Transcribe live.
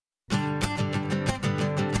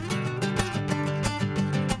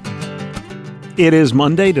It is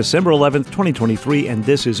Monday, December 11th, 2023, and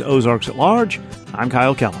this is Ozarks at Large. I'm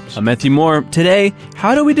Kyle Kellums. I'm Matthew Moore. Today,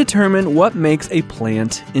 how do we determine what makes a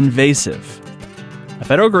plant invasive? A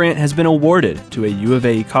federal grant has been awarded to a U of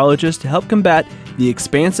A ecologist to help combat the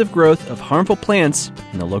expansive growth of harmful plants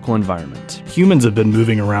in the local environment. Humans have been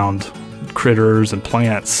moving around critters and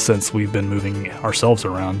plants since we've been moving ourselves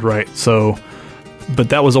around, right? But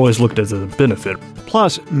that was always looked as a benefit.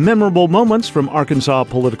 Plus, memorable moments from Arkansas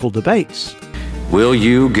political debates. Will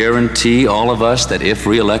you guarantee all of us that if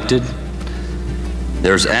reelected,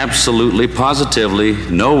 there's absolutely, positively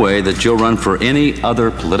no way that you'll run for any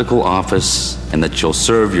other political office and that you'll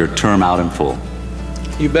serve your term out in full?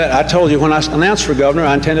 You bet. I told you when I announced for governor,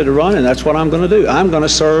 I intended to run, and that's what I'm going to do. I'm going to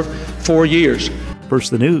serve 4 years.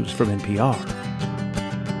 First, the news from NPR.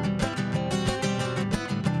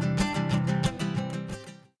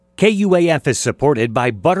 KUAF is supported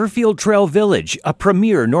by Butterfield Trail Village, a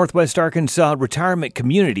premier Northwest Arkansas retirement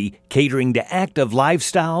community catering to active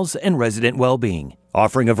lifestyles and resident well-being.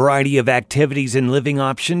 Offering a variety of activities and living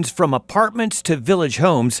options from apartments to village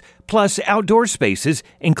homes, plus outdoor spaces,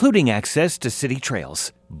 including access to city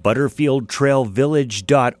trails.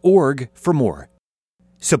 ButterfieldTrailVillage.org for more.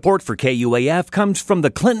 Support for KUAF comes from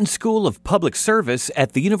the Clinton School of Public Service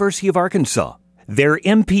at the University of Arkansas. Their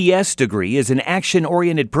MPS degree is an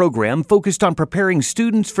action-oriented program focused on preparing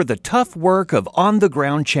students for the tough work of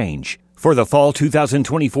on-the-ground change. For the fall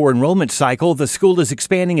 2024 enrollment cycle, the school is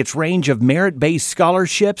expanding its range of merit-based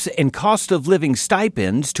scholarships and cost-of-living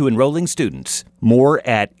stipends to enrolling students. More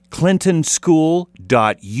at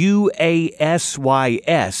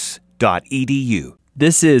clintonschool.uasys.edu.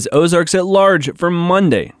 This is Ozarks at Large for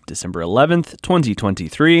Monday, December 11th,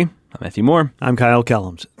 2023. I'm Matthew Moore. I'm Kyle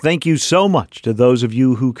Kellums. Thank you so much to those of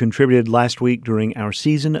you who contributed last week during our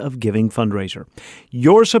Season of Giving fundraiser.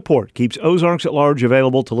 Your support keeps Ozarks at Large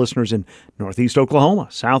available to listeners in Northeast Oklahoma,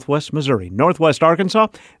 Southwest Missouri, Northwest Arkansas,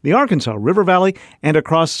 the Arkansas River Valley, and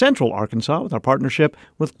across Central Arkansas with our partnership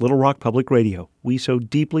with Little Rock Public Radio. We so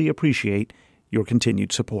deeply appreciate your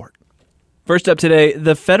continued support. First up today,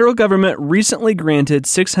 the federal government recently granted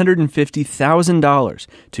 $650,000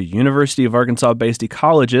 to University of Arkansas-based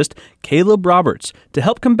ecologist Caleb Roberts to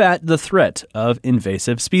help combat the threat of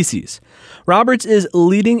invasive species. Roberts is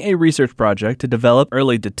leading a research project to develop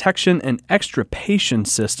early detection and extirpation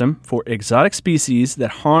system for exotic species that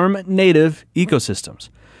harm native ecosystems.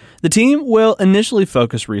 The team will initially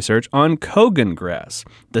focus research on Kogan grass,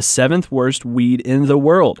 the seventh worst weed in the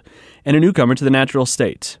world, and a newcomer to the natural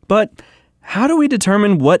state. But how do we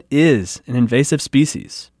determine what is an invasive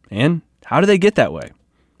species? And how do they get that way?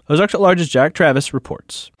 Ozarks at Large's Jack Travis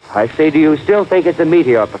reports. I say, do you still think it's a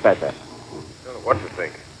meteor, Professor? I don't know what to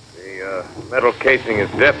think. The metal casing is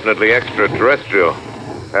definitely extraterrestrial.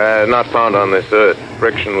 Not found on this Earth.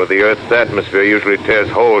 Friction with the Earth's atmosphere usually tears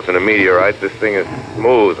holes in a meteorite. This thing is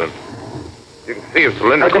smooth, and you can see its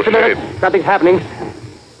cylindrical just a minute. shape. Something's happening.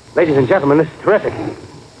 Ladies and gentlemen, this is terrific.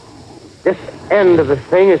 This end of the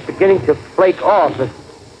thing is beginning to flake off. The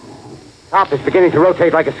top is beginning to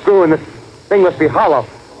rotate like a screw, and this thing must be hollow.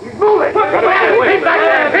 He's moving! Keep back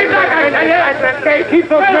there! Keep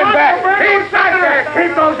those men back! Keep back there!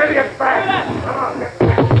 Keep those idiots back!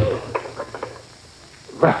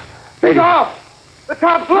 He's off! The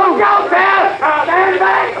top blew! Look out there! Stand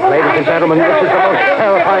back! Ladies and gentlemen, this is the most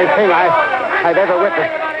terrifying thing I've ever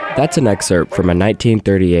witnessed. That's an excerpt from a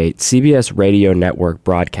 1938 CBS radio network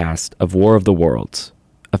broadcast of War of the Worlds,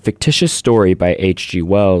 a fictitious story by H.G.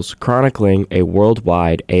 Wells chronicling a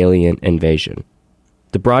worldwide alien invasion.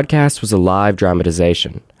 The broadcast was a live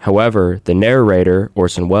dramatization. However, the narrator,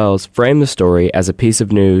 Orson Welles, framed the story as a piece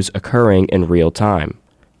of news occurring in real time.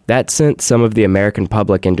 That sent some of the American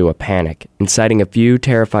public into a panic, inciting a few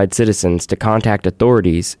terrified citizens to contact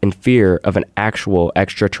authorities in fear of an actual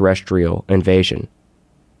extraterrestrial invasion.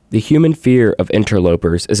 The human fear of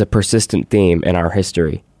interlopers is a persistent theme in our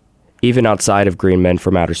history. Even outside of Green Men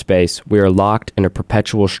from Outer Space, we are locked in a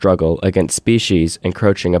perpetual struggle against species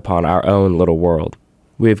encroaching upon our own little world.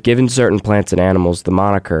 We have given certain plants and animals the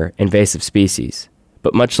moniker invasive species,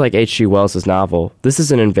 but much like H.G. Wells' novel, this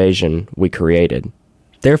is an invasion we created.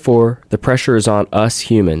 Therefore, the pressure is on us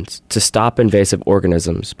humans to stop invasive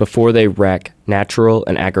organisms before they wreck natural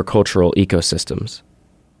and agricultural ecosystems.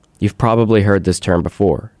 You've probably heard this term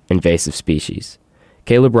before, invasive species.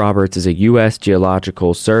 Caleb Roberts is a U.S.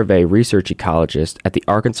 Geological Survey research ecologist at the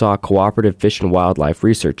Arkansas Cooperative Fish and Wildlife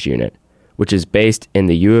Research Unit, which is based in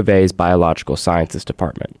the U of A's Biological Sciences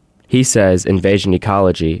Department. He says invasion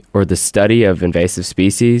ecology, or the study of invasive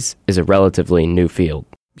species, is a relatively new field.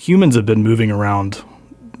 Humans have been moving around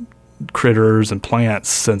critters and plants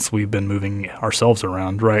since we've been moving ourselves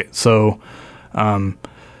around, right? So But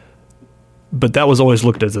that was always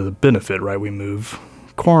looked at as a benefit, right? We move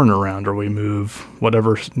corn around, or we move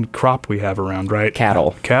whatever crop we have around, right?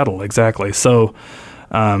 Cattle, exactly. So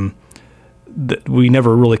we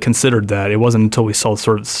never really considered that. It wasn't until we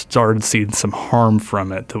started seeing some harm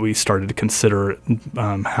from it that we started to consider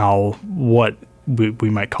what we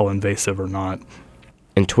might call invasive or not.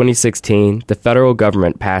 In 2016, the federal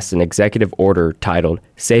government passed an executive order titled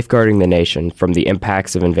Safeguarding the Nation from the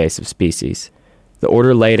Impacts of Invasive Species. The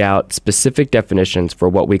order laid out specific definitions for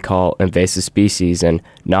what we call invasive species and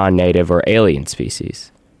non-native or alien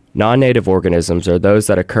species. Non-native organisms are those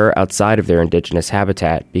that occur outside of their indigenous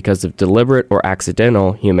habitat because of deliberate or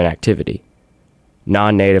accidental human activity.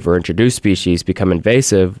 Non-native or introduced species become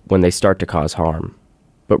invasive when they start to cause harm.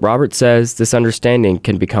 But Robert says this understanding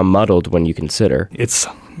can become muddled when you consider. It's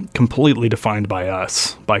completely defined by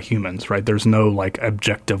us, by humans, right? There's no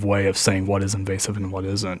objective way of saying what is invasive and what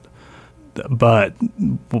isn't. But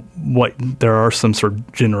there are some sort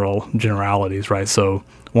of generalities, right? So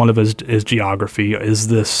one of it is geography. Is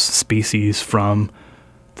this species from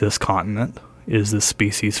this continent? Is this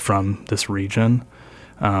species from this region?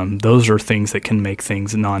 Those are things that can make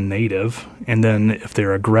things non-native. And then if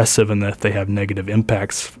they're aggressive and if they have negative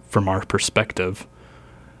impacts from our perspective,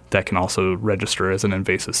 that can also register as an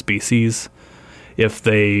invasive species. If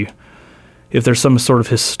there's some sort of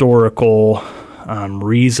historical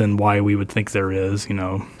reason why we would think there is,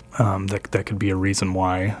 that could be a reason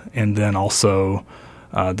why. And then also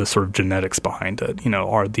the sort of genetics behind it.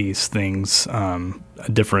 Are these things a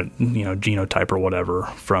different, genotype or whatever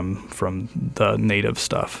from the native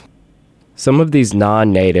stuff? Some of these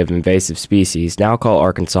non-native invasive species now call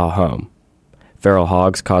Arkansas home. Feral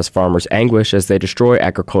hogs cause farmers anguish as they destroy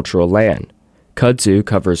agricultural land. Kudzu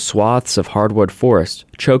covers swaths of hardwood forest,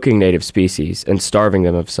 choking native species and starving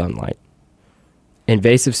them of sunlight.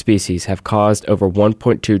 Invasive species have caused over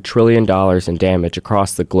 $1.2 trillion in damage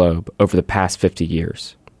across the globe over the past 50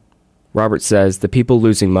 years. Robert says the people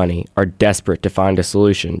losing money are desperate to find a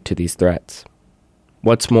solution to these threats.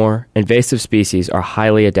 What's more, invasive species are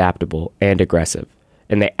highly adaptable and aggressive,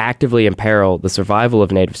 and they actively imperil the survival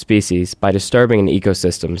of native species by disturbing an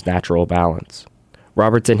ecosystem's natural balance.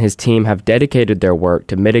 Roberts and his team have dedicated their work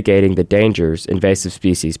to mitigating the dangers invasive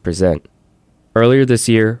species present. Earlier this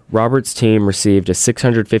year, Roberts' team received a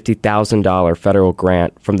 $650,000 federal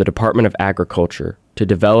grant from the Department of Agriculture to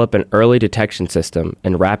develop an early detection system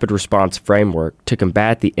and rapid response framework to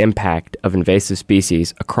combat the impact of invasive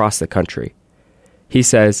species across the country. He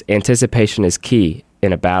says anticipation is key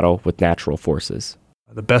in a battle with natural forces.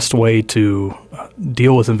 The best way to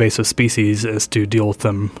deal with invasive species is to deal with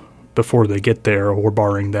them before they get there, or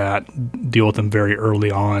barring that, deal with them very early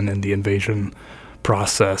on in the invasion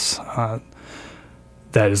process.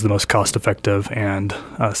 That is the most cost-effective and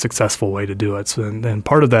successful way to do it. So, and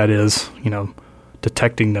part of that is,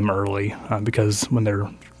 detecting them early, because when they're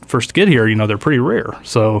first get here, they're pretty rare.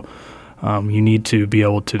 So you need to be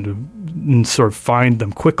able to sort of find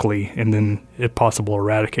them quickly and then, if possible,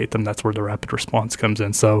 eradicate them. That's where the rapid response comes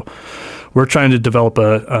in. So we're trying to develop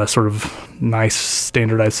a sort of nice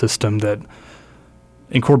standardized system that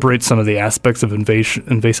incorporates some of the aspects of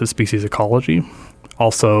invasive species ecology,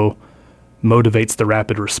 also motivates the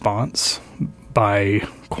rapid response by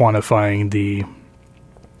quantifying the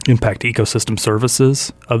impact ecosystem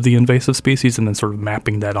services of the invasive species and then sort of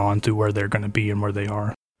mapping that on to where they're going to be and where they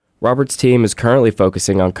are. Robert's team is currently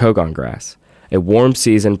focusing on Kogon grass, a warm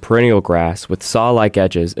season perennial grass with saw-like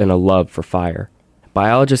edges and a love for fire.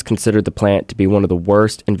 Biologists consider the plant to be one of the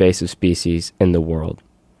worst invasive species in the world.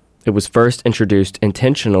 It was first introduced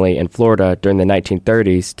intentionally in Florida during the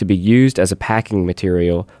 1930s to be used as a packing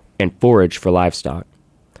material and forage for livestock.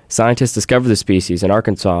 Scientists discovered the species in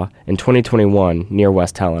Arkansas in 2021 near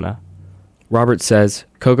West Helena. Robert says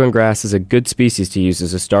Kogon grass is a good species to use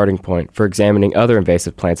as a starting point for examining other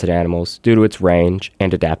invasive plants and animals due to its range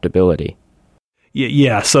and adaptability.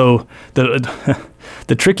 Yeah. So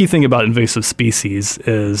the tricky thing about invasive species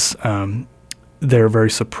is they're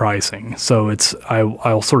very surprising. So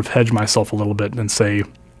I'll sort of hedge myself a little bit and say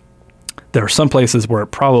there are some places where it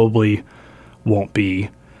probably won't be.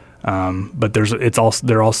 But they're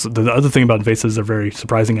also the other thing about invasives, they're very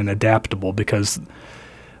surprising and adaptable because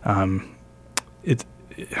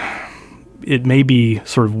it may be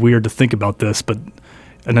sort of weird to think about this, but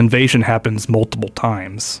an invasion happens multiple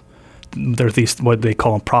times. There are these what they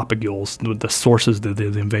call propagules, the sources of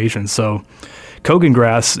the invasion. So Kogon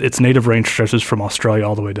grass, its native range stretches from Australia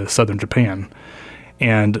all the way to southern Japan.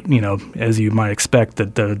 And, as you might expect,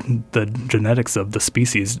 that the genetics of the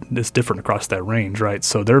species is different across that range, right?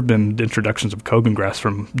 So there have been introductions of Kogan grass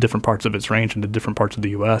from different parts of its range into different parts of the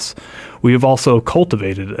U.S. We have also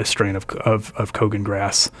cultivated a strain of Kogan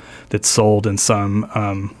grass that's sold in some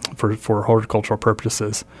for horticultural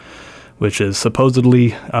purposes, which is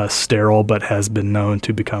supposedly sterile but has been known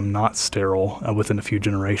to become not sterile within a few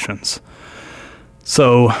generations.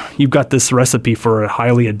 So you've got this recipe for a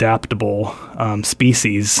highly adaptable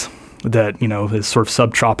species that, is sort of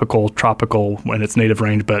subtropical, tropical in its native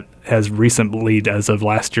range, but has recently, as of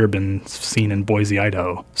last year, been seen in Boise,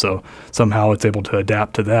 Idaho. So somehow it's able to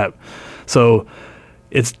adapt to that. So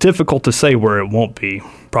it's difficult to say where it won't be.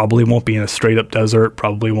 Probably won't be in a straight-up desert,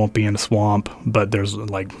 probably won't be in a swamp, but there's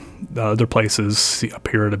other places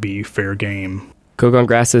appear to be fair game. Kogan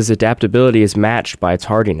grass's adaptability is matched by its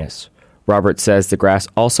hardiness. Roberts says the grass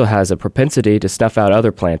also has a propensity to snuff out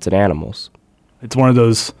other plants and animals. It's one of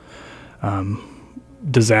those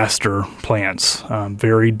disaster plants,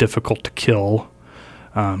 very difficult to kill.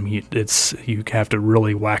 You have to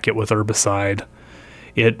really whack it with herbicide.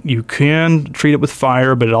 You can treat it with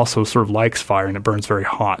fire, but it also sort of likes fire, and it burns very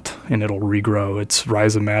hot, and it'll regrow. It's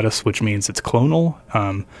rhizomatous, which means it's clonal.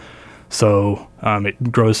 So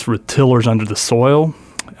it grows with tillers under the soil,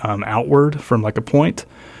 outward from like a point.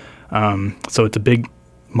 So it's a big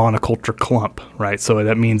monoculture clump, right? So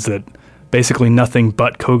that means that basically nothing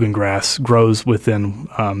but Kogan grass grows within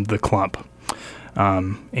the clump.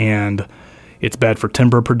 And it's bad for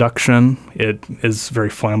timber production. It is very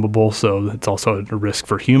flammable, so it's also a risk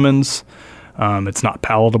for humans. It's not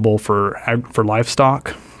palatable for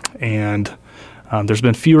livestock. And there's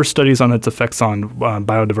been fewer studies on its effects on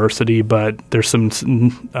biodiversity, but there's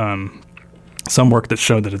some work that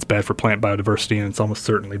showed that it's bad for plant biodiversity, and it's almost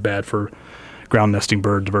certainly bad for ground nesting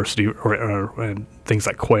bird diversity, or things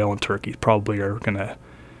like quail and turkey probably are going to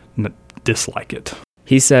dislike it.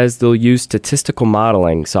 He says they'll use statistical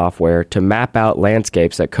modeling software to map out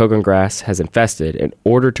landscapes that Kogan grass has infested in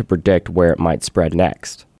order to predict where it might spread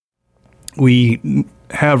next. We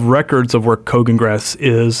have records of where Kogan grass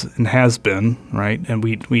is and has been, right? And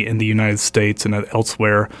we in the United States and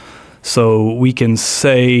elsewhere, so we can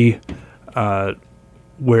say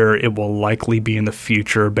where it will likely be in the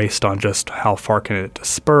future based on just how far can it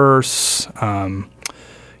disperse, how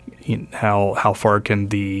far can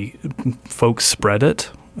the folks spread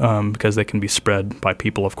it, because they can be spread by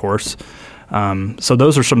people, of course. So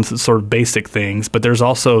those are some sort of basic things, but there's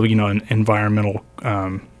also, environmental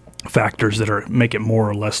factors that make it more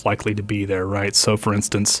or less likely to be there, right? So, for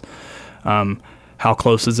instance, how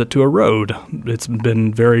close is it to a road? It's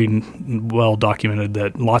been very well documented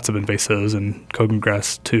that lots of invasives, and Kogan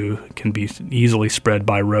grass too, can be easily spread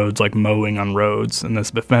by roads, like mowing on roads. And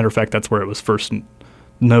as a matter of fact, that's where it was first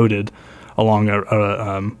noted, along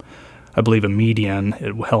I believe a median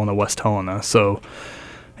at Helena, West Helena. So,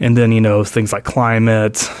 and then things like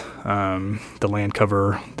climate, the land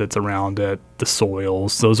cover that's around it, the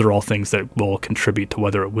soils, those are all things that will contribute to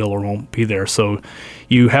whether it will or won't be there. So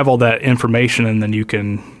you have all that information, and then you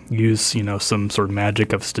can use, some sort of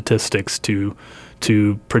magic of statistics to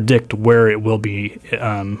predict where it will be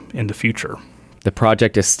in the future. The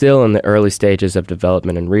project is still in the early stages of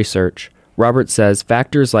development and research. Roberts says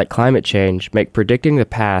factors like climate change make predicting the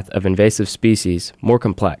path of invasive species more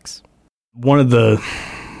complex. One of the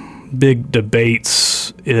big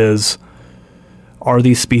debates is, are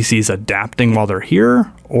these species adapting while they're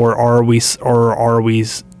here, or are we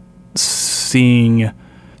seeing,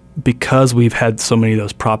 because we've had so many of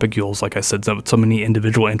those propagules, like I said, so many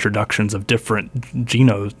individual introductions of different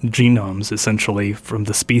genomes essentially from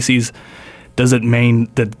the species, does it mean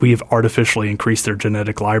that we have artificially increased their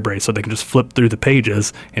genetic library so they can just flip through the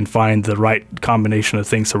pages and find the right combination of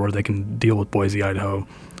things so where they can deal with Boise, Idaho?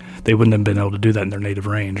 They wouldn't have been able to do that in their native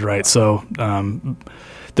range, right? So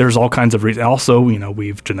there's all kinds of reasons. Also,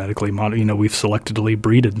 we've genetically we've selectively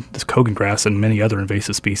breeded this Kogan grass and many other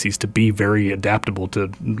invasive species to be very adaptable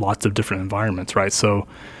to lots of different environments, right? So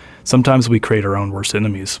sometimes we create our own worst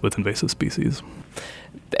enemies with invasive species.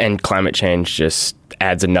 And climate change just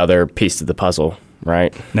adds another piece to the puzzle,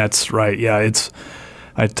 right? That's right. Yeah,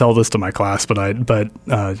 I tell this to my class, but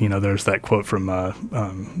there's that quote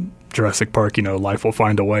from Jurassic Park, life will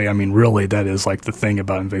find a way. I mean, really, that is like the thing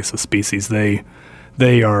about invasive species.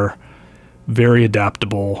 They are very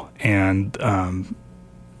adaptable, and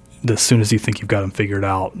as soon as you think you've got them figured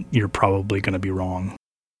out, you're probably going to be wrong.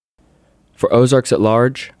 For Ozarks at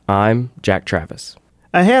Large, I'm Jack Travis.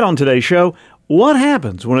 Ahead on today's show, what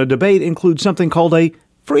happens when a debate includes something called a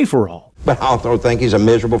free-for-all? But I also think he's a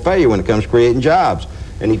miserable failure when it comes to creating jobs.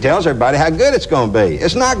 And he tells everybody how good it's going to be.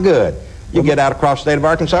 It's not good. You get out across the state of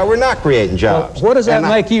Arkansas, we're not creating jobs. Well, what does that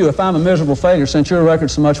make you if I'm a miserable failure, since your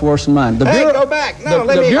record's so much worse than mine? Go back. No,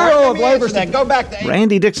 let me answer that. Go back to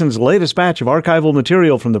Randy Dixon's latest batch of archival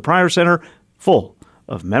material from the Pryor Center, full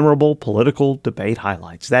of memorable political debate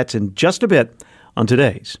highlights. That's in just a bit on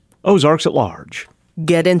today's Ozarks at Large.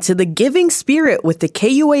 Get into the giving spirit with the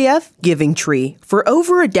KUAF Giving Tree. For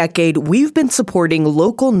over a decade, we've been supporting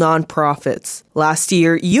local nonprofits. Last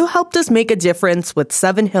year, you helped us make a difference with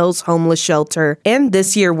Seven Hills Homeless Shelter, and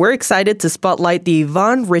this year we're excited to spotlight the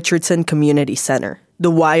Yvonne Richardson Community Center.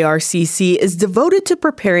 The YRCC is devoted to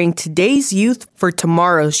preparing today's youth for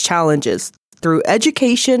tomorrow's challenges through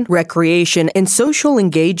education, recreation, and social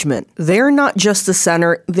engagement. They're not just a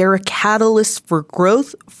center, they're a catalyst for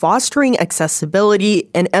growth, fostering accessibility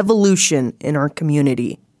and evolution in our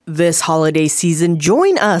community. This holiday season,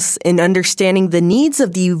 join us in understanding the needs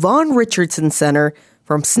of the Yvonne Richardson Center,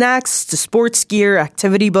 from snacks to sports gear,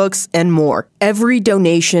 activity books, and more. Every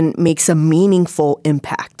donation makes a meaningful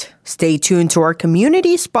impact. Stay tuned to our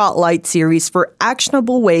Community Spotlight series for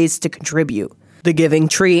actionable ways to contribute. The Giving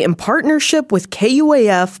Tree, in partnership with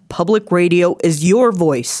KUAF Public Radio, is your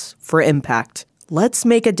voice for impact. Let's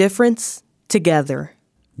make a difference together.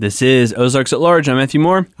 This is Ozarks at Large. I'm Matthew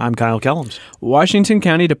Moore. I'm Kyle Kellums. Washington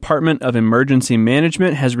County Department of Emergency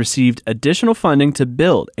Management has received additional funding to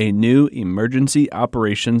build a new Emergency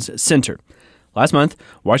Operations Center. Last month,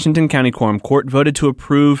 Washington County Quorum Court voted to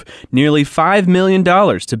approve nearly $5 million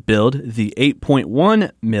to build the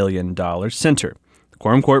 $8.1 million center.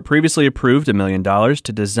 Quorum Court previously approved $1 million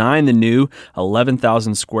to design the new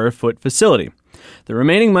 11,000 square foot facility. The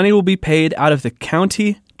remaining money will be paid out of the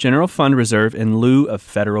county general fund reserve in lieu of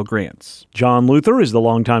federal grants. John Luther is the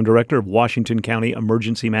longtime director of Washington County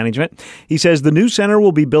Emergency Management. He says the new center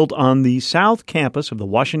will be built on the south campus of the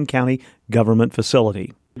Washington County Government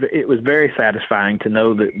Facility. It was very satisfying to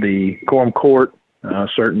know that the Quorum Court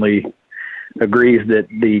certainly agrees that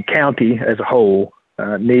the county as a whole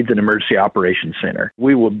needs an emergency operations center.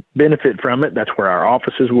 We will benefit from it. That's where our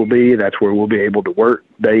offices will be. That's where we'll be able to work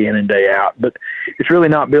day in and day out. But it's really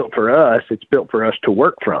not built for us. It's built for us to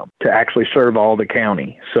work from, to actually serve all the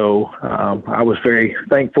county. So I was very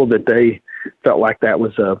thankful that they felt like that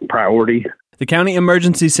was a priority. The County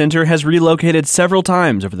Emergency Center has relocated several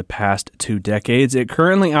times over the past 2 decades. It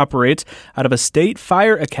currently operates out of a State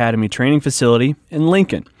Fire Academy training facility in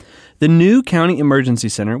Lincoln. The new County Emergency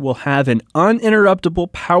Center will have an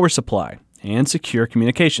uninterruptible power supply and secure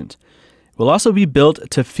communications. It will also be built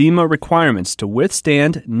to FEMA requirements to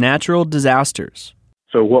withstand natural disasters.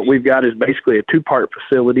 So what we've got is basically a 2-part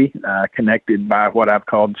facility connected by what I've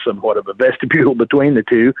called somewhat of a vestibule between the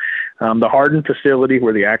two. The hardened facility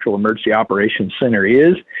where the actual Emergency Operations Center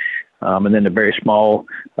is, and then a very small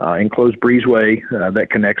enclosed breezeway that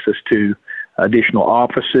connects us to additional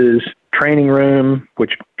offices, training room,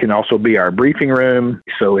 which can also be our briefing room.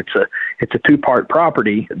 So it's a 2-part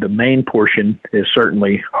property. The main portion is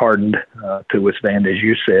certainly hardened to withstand, as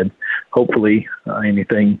you said, hopefully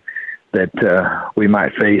anything that we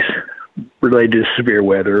might face related to severe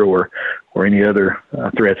weather or any other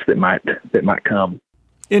threats that might come.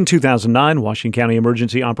 In 2009, Washington County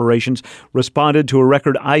Emergency Operations responded to a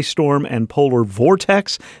record ice storm and polar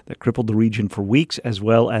vortex that crippled the region for weeks, as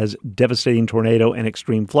well as devastating tornado and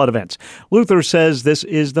extreme flood events. Luther says this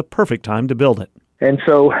is the perfect time to build it. And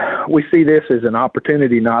so we see this as an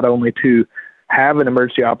opportunity not only to have an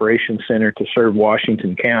emergency operations center to serve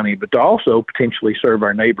Washington County, but to also potentially serve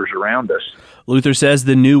our neighbors around us. Luther says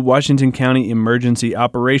the new Washington County Emergency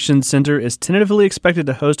Operations Center is tentatively expected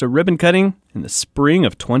to host a ribbon cutting in the spring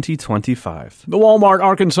of 2025. The Walmart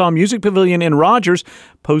Arkansas Music Pavilion in Rogers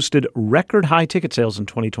posted record high ticket sales in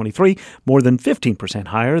 2023, more than 15%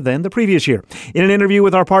 higher than the previous year. In an interview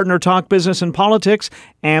with our partner Talk Business and Politics,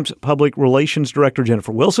 AMP's Public Relations Director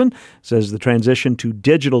Jennifer Wilson says the transition to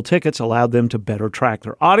digital tickets allowed them to better track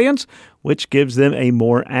their audience, which gives them a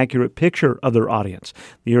more accurate picture of their audience.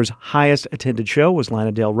 The year's highest attended show was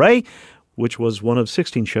Lana Del Rey, which was one of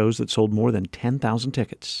 16 shows that sold more than 10,000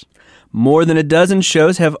 tickets. More than a dozen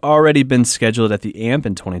shows have already been scheduled at the AMP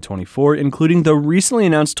in 2024, including the recently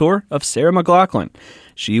announced tour of Sarah McLachlan.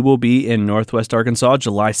 She will be in Northwest Arkansas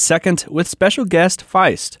July 2nd with special guest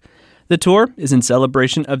Feist. The tour is in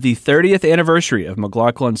celebration of the 30th anniversary of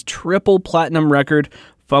McLachlan's triple platinum record,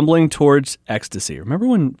 Fumbling Towards Ecstasy. Remember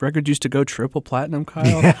when records used to go triple platinum,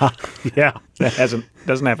 Kyle? Yeah. That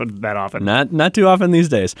doesn't happen that often. Not too often these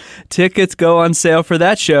days. Tickets go on sale for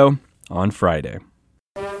that show on Friday.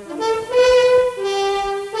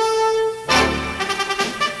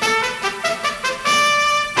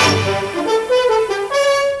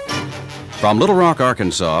 From Little Rock,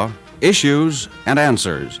 Arkansas, Issues and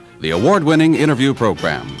Answers the award-winning interview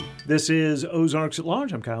program. This is Ozarks at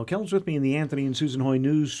Large. I'm Kyle Kellums. With me in the Anthony and Susan Hoy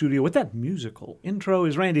News Studio with that musical intro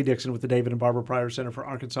is Randy Dixon with the David and Barbara Pryor Center for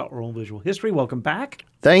Arkansas Oral Visual History. Welcome back.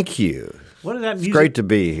 Thank you. What is that music? It's great to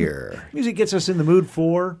be here. Music gets us in the mood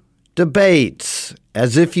for debates,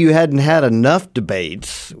 as if you hadn't had enough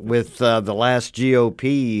debates with the last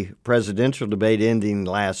GOP presidential debate ending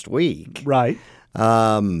last week. Right.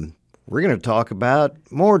 We're going to talk about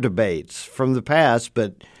more debates from the past,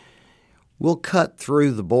 but we'll cut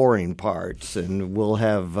through the boring parts and we'll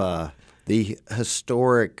have the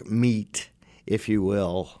historic meat, if you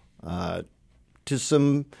will, to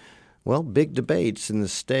some, big debates in the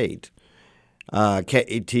state.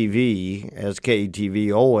 KATV, as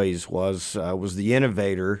KATV always was the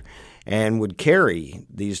innovator and would carry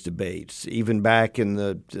these debates even back in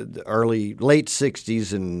the late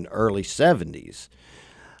 60s and early 70s.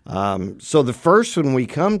 So the first one we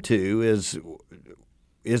come to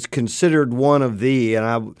is considered one of and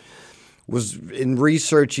I was in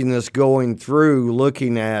researching this going through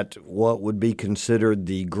looking at what would be considered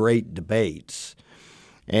the great debates.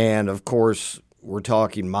 And of course, we're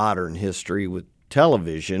talking modern history with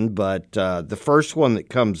television, but the first one that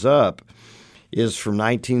comes up is from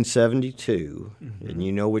 1972, and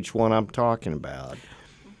you know which one I'm talking about.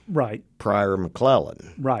 Right.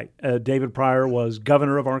 Pryor-McClellan. Right. David Pryor was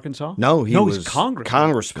governor of Arkansas? No, he was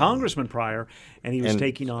Congressman. Congressman Pryor, and he was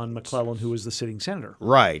taking on McClellan, who was the sitting senator.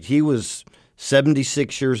 Right. He was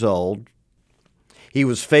 76 years old. He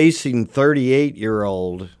was facing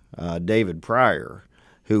 38-year-old David Pryor,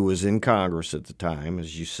 who was in Congress at the time,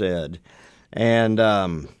 as you said. And,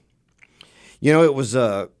 it was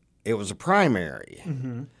a primary.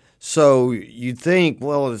 Mm-hmm. So you'd think,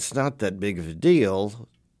 well, it's not that big of a deal,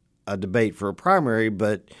 a debate for a primary,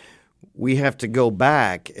 but we have to go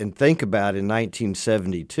back and think about in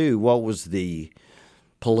 1972, what was the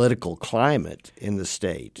political climate in the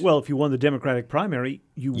state? Well, if you won the Democratic primary,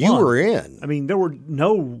 you won. You were in. I mean, there were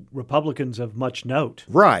no Republicans of much note.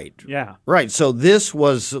 Right. Yeah. Right. So this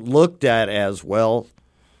was looked at as, well,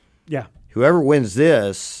 yeah, whoever wins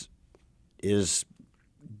this is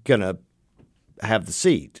going to have the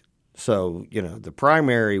seat. So, the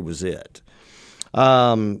primary was it.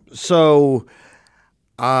 From the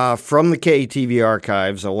KATV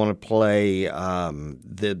archives, I want to play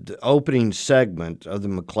the opening segment of the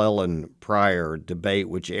McClellan-Pryor debate,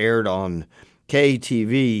 which aired on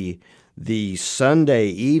KATV the Sunday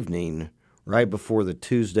evening right before the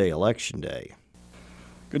Tuesday election day.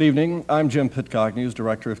 Good evening. I'm Jim Pitcock, News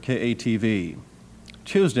Director of KATV.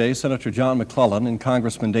 Tuesday, Senator John McClellan and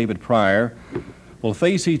Congressman David Pryor will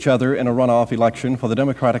face each other in a runoff election for the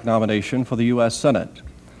Democratic nomination for the U.S. Senate.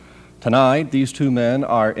 Tonight, these two men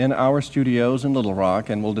are in our studios in Little Rock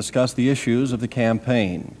and will discuss the issues of the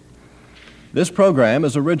campaign. This program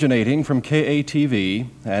is originating from KATV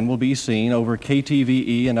and will be seen over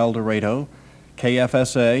KTVE in El Dorado,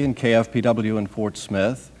 KFSA and KFPW in Fort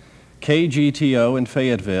Smith, KGTO in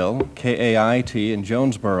Fayetteville, KAIT in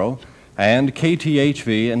Jonesboro, and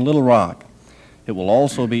KTHV in Little Rock. It will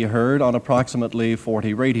also be heard on approximately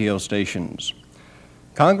 40 radio stations.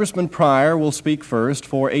 Congressman Pryor will speak first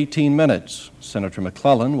for 18 minutes. Senator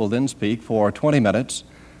McClellan will then speak for 20 minutes.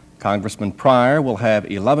 Congressman Pryor will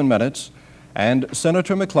have 11 minutes, and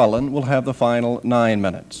Senator McClellan will have the final 9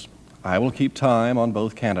 minutes. I will keep time on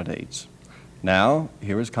both candidates. Now,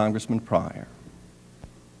 here is Congressman Pryor.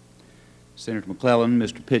 Senator McClellan,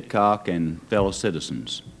 Mr. Pitcock, and fellow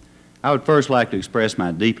citizens, I would first like to express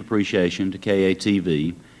my deep appreciation to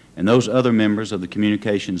KATV and those other members of the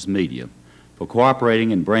communications media for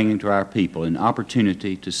cooperating and bringing to our people an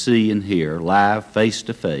opportunity to see and hear live,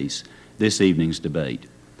 face-to-face, this evening's debate.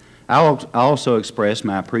 I also express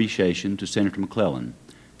my appreciation to Senator McClellan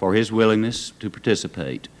for his willingness to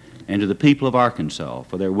participate and to the people of Arkansas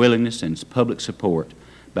for their willingness and public support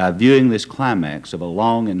by viewing this climax of a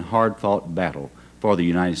long and hard-fought battle for the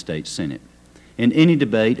United States Senate. In any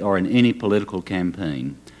debate or in any political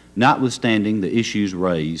campaign, notwithstanding the issues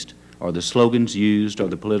raised or the slogans used or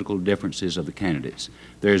the political differences of the candidates,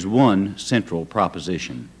 there is one central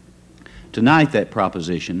proposition. Tonight, that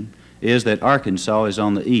proposition is that Arkansas is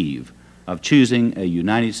on the eve of choosing a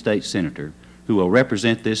United States Senator who will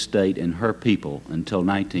represent this state and her people until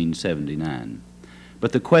 1979.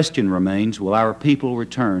 But the question remains, will our people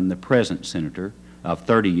return the present senator of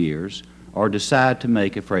 30 years or decide to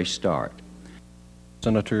make a fresh start?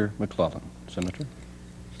 Senator McClellan. Senator.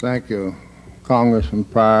 Thank you, Congressman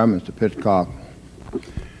Pryor, Mr. Pitcock.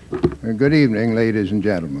 Good evening, ladies and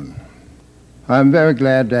gentlemen. I'm very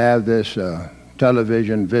glad to have this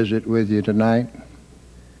television visit with you tonight.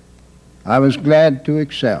 I was glad to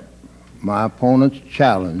accept my opponent's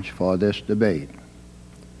challenge for this debate.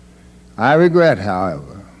 I regret,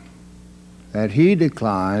 however, that he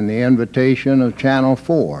declined the invitation of Channel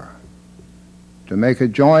 4 to make a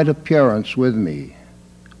joint appearance with me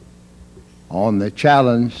on the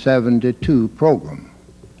Challenge 72 program,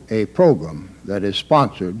 a program that is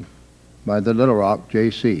sponsored by the Little Rock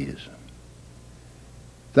Jaycees.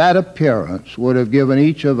 That appearance would have given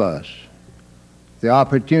each of us the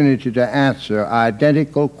opportunity to answer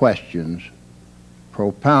identical questions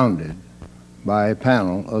propounded by a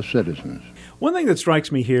panel of citizens. One thing that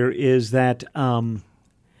strikes me here is that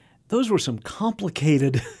those were some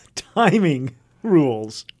complicated timing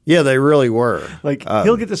rules. Yeah, they really were. Like,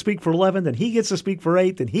 he'll get to speak for 11, then he gets to speak for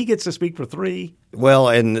 8, then he gets to speak for 3. Well,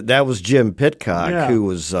 and that was Jim Pitcock who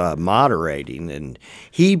was moderating, and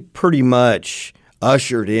he pretty much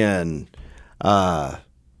ushered in,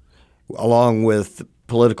 along with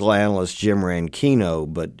political analyst Jim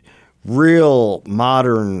Rankino, but real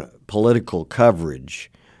modern political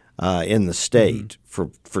coverage in the state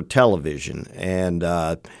for television, and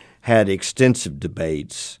had extensive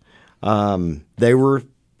debates. They were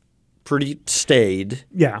pretty staid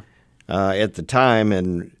at the time,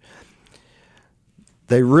 and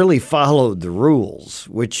they really followed the rules,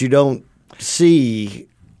 which you don't see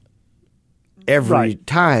every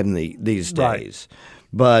time these days.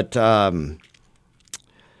 But, in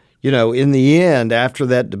the end, after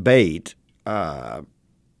that debate,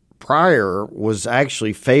 Pryor was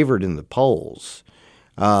actually favored in the polls.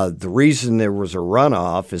 The reason there was a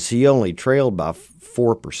runoff is he only trailed by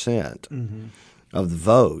 4% of the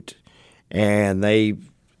vote, and they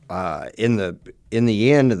in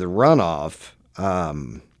the end of the runoff,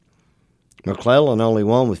 McClellan only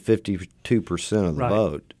won with 52% of the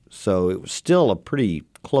vote, so it was still a pretty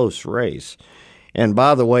close race. And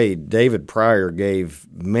by the way, David Pryor gave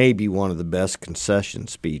maybe one of the best concession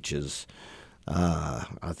speeches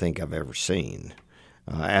I think I've ever seen.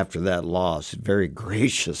 After that loss, very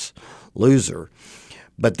gracious loser.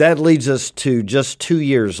 But that leads us to just 2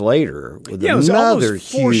 years later with another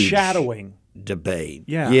huge foreshadowing debate.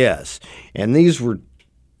 Yeah. Yes, and these were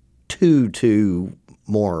two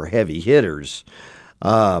more heavy hitters.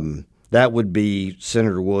 That would be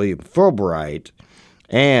Senator William Fulbright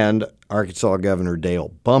and Arkansas Governor Dale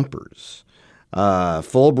Bumpers.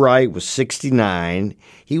 Fulbright was 69.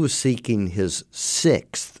 He was seeking his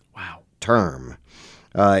 6th term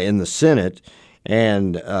in the Senate,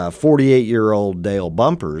 and 48-year-old Dale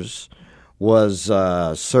Bumpers was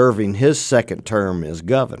serving his 2nd term as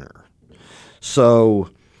governor. So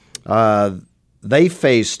they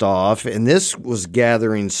faced off, and this was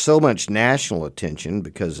gathering so much national attention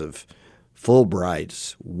because of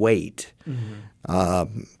Fulbright's weight.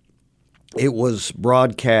 It was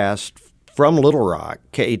broadcast from Little Rock,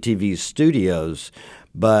 KATV's studios,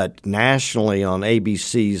 but nationally on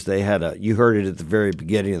ABC's, they had you heard it at the very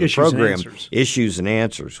beginning of the program, Issues and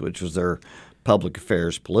Answers, which was their public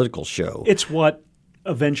affairs political show. It's what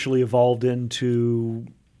eventually evolved into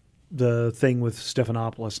the thing with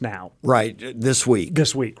Stephanopoulos now. Right, this week.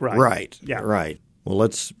 Right. Right, yeah. Right. Well,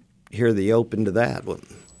 let's hear the open to that one.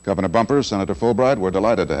 Governor Bumpers, Senator Fulbright, we're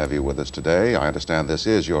delighted to have you with us today. I understand this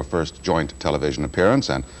is your first joint television appearance,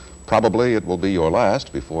 and probably it will be your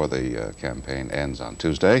last before the campaign ends on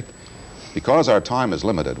Tuesday. Because our time is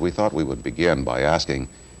limited, we thought we would begin by asking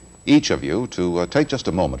each of you to take just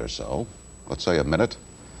a moment or so, let's say a minute,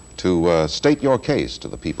 to state your case to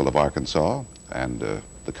the people of Arkansas and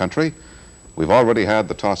the country. We've already had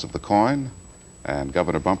the toss of the coin, and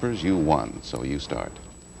Governor Bumpers, you won, so you start.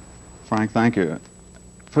 Frank, thank you.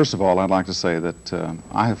 First of all, I'd like to say that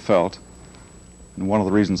I have felt, and one of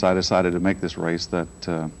the reasons I decided to make this race,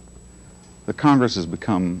 that the Congress has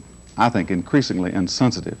become, I think, increasingly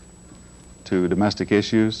insensitive to domestic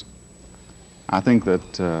issues. I think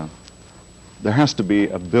that there has to be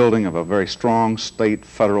a building of a very strong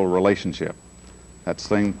state-federal relationship. That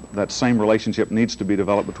same relationship needs to be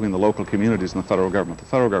developed between the local communities and the federal government. The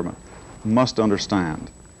federal government must understand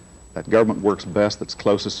that government works best that's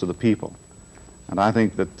closest to the people. And I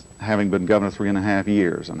think that having been governor 3.5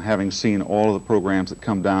 years and having seen all of the programs that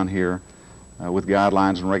come down here with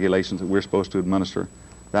guidelines and regulations that we're supposed to administer,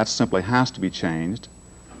 that simply has to be changed.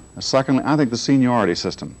 Secondly, I think the seniority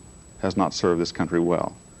system has not served this country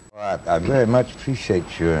well. I very much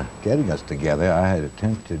appreciate your getting us together. I had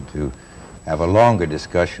attempted to have a longer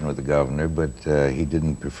discussion with the governor, but he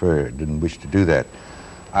didn't wish to do that.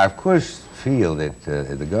 I, of course, feel that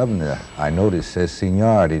the governor, I noticed, says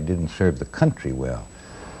seniority didn't serve the country well.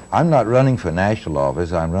 I'm not running for national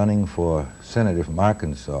office. I'm running for senator from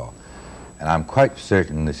Arkansas. And I'm quite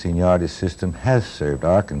certain the seniority system has served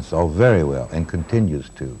Arkansas very well and continues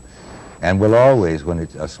to. and will always when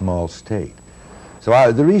it's a small state.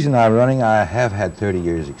 So the reason I'm running, I have had 30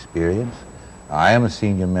 years experience. I am a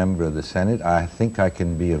senior member of the Senate. I think I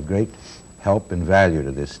can be of great help and value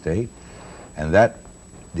to this state, and that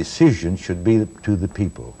decision should be to the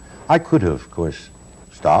people. I could have, of course,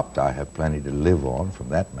 stopped. I have plenty to live on from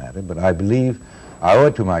that matter, but I believe I owe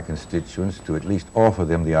it to my constituents to at least offer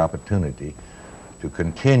them the opportunity to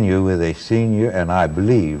continue with a senior and I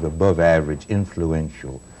believe above average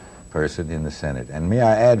influential person in the Senate. And may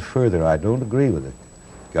I add further, I don't agree with the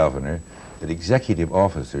governor that executive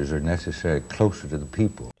officers are necessarily closer to the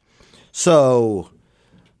people. So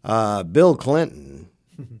Bill Clinton,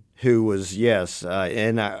 who was,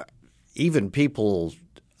 even people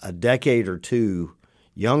a decade or two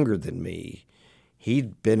younger than me,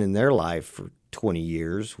 he'd been in their life for 20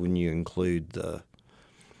 years when you include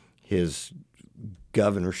his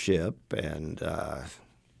governorship and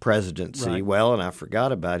presidency. Right. Well, and I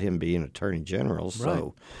forgot about him being attorney general,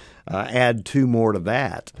 so add two more to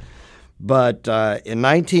that. But in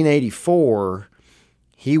 1984,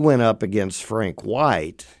 he went up against Frank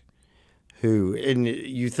White, who, and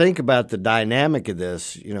you think about the dynamic of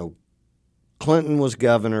this, Clinton was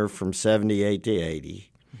governor from 78 to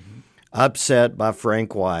 80, upset by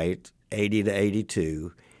Frank White, 80 to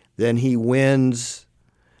 82. Then he wins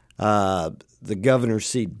the governor's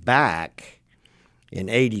seat back in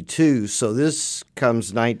 82. So this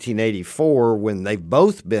comes 1984 when they've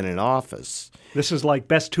both been in office. This is like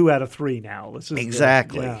best 2 out of 3 now. This is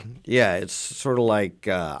exactly. Yeah, it's sort of like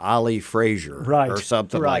Ali Frazier or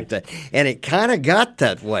something like that. And it kind of got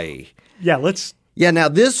that way. Yeah, let's... Yeah, now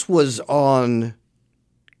this was on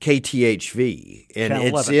KTHV, and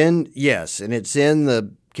it's in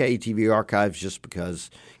the KTV archives just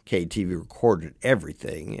because KTV recorded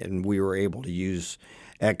everything, and we were able to use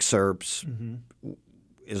excerpts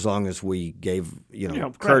as long as we gave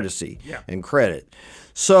courtesy and credit.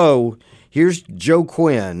 So here's Joe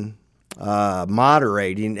Quinn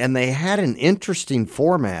moderating, and they had an interesting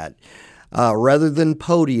format. Rather than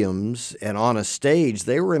podiums and on a stage,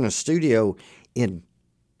 they were in a studio in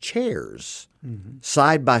chairs,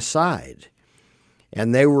 side by side.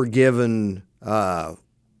 And they were given,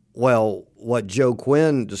 what Joe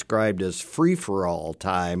Quinn described as free-for-all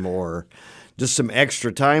time, or just some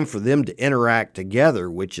extra time for them to interact together,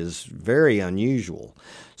 which is very unusual.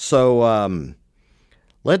 So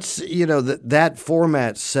that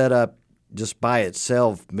format set up just by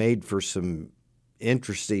itself made for some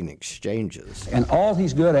interesting exchanges. And all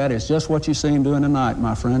he's good at is just what you see him doing tonight,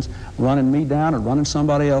 my friends, running me down or running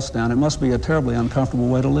somebody else down. It must be a terribly uncomfortable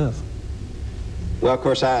way to live. Well, of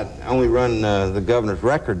course, I only run the governor's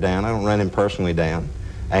record down. I don't run him personally down.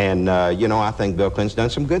 And, I think Bill Clinton's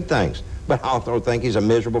done some good things. But I also think he's a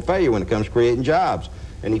miserable failure when it comes to creating jobs.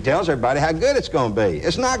 And he tells everybody how good it's going to be.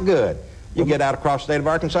 It's not good. You get out across the state of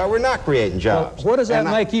Arkansas, we're not creating jobs. Well, what does that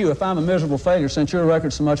make you if I'm a miserable failure, since your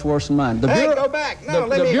record's so much worse than mine? Go back. No,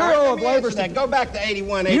 let me answer that. Go back to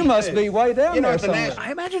 81, 82. You must be way down there somewhere.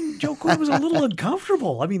 I imagine Joe Quinn was a little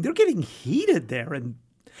uncomfortable. I mean, they're getting heated there. And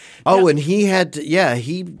he had to,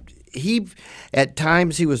 he at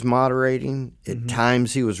times he was moderating, at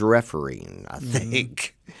times he was refereeing, I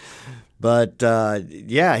think. But,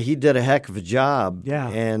 he did a heck of a job. Yeah.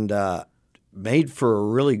 And made for a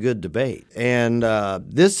really good debate. And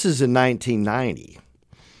this is in 1990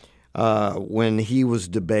 when he was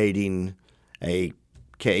debating a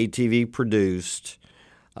KTV-produced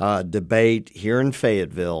debate here in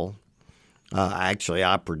Fayetteville. Actually,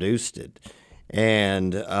 I produced it,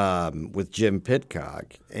 and with Jim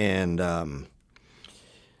Pitcock. And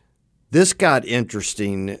this got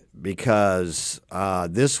interesting because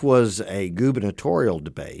this was a gubernatorial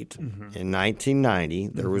debate in 1990.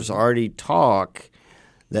 There was already talk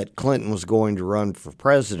that Clinton was going to run for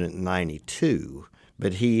president in 92,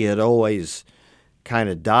 but he had always kind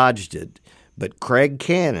of dodged it. But Craig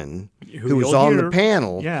Cannon, who was on the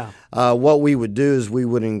panel, what we would do is we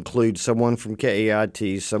would include someone from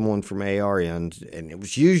KAIT, someone from ARN, and it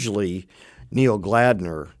was usually Neil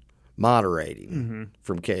Gladner moderating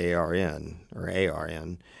from KARN or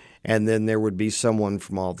ARN, and then there would be someone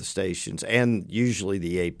from all the stations and usually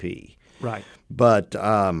the AP. Right. But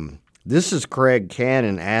this is Craig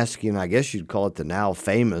Cannon asking, I guess you'd call it the now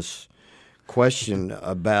famous question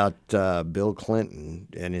about Bill Clinton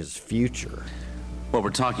and his future. What we're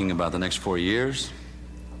talking about the next 4 years,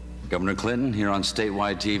 Governor Clinton here on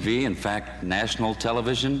statewide TV, in fact, national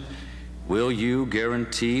television, will you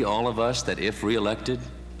guarantee all of us that if reelected,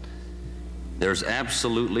 there's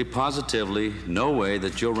absolutely, positively no way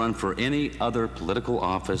that you'll run for any other political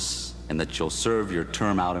office and that you'll serve your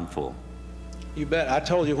term out in full? You bet. I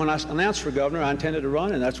told you when I announced for governor I intended to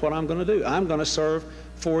run, and that's what I'm going to do. I'm going to serve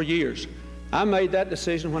 4 years. I made that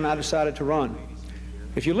decision when I decided to run.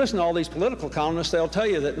 If you listen to all these political columnists, they'll tell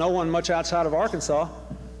you that no one much outside of Arkansas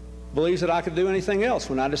believes that I could do anything else.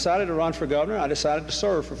 When I decided to run for governor, I decided to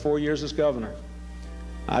serve for 4 years as governor.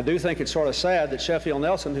 I do think it's sort of sad that Sheffield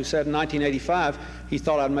Nelson, who said in 1985 he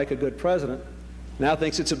thought I'd make a good president, now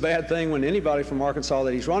thinks it's a bad thing when anybody from Arkansas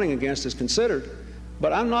that he's running against is considered.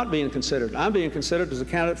 But I'm not being considered. I'm being considered as a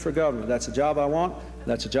candidate for governor. That's a job I want.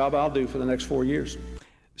 That's a job I'll do for the next 4 years.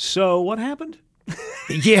 So what happened?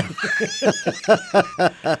 Yeah.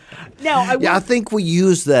 Now, I think we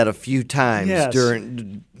used that a few times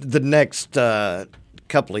during the next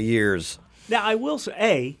couple of years. Now, I will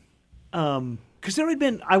say, because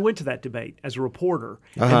I went to that debate as a reporter,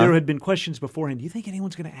 and there had been questions beforehand. Do you think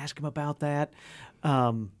anyone's going to ask him about that?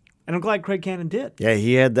 And I'm glad Craig Cannon did. Yeah,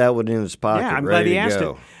 he had that one in his pocket. Yeah, I'm glad he asked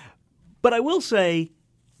it. But I will say,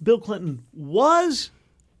 Bill Clinton was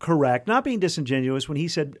correct, not being disingenuous, when he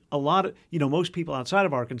said a lot of, most people outside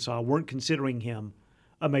of Arkansas weren't considering him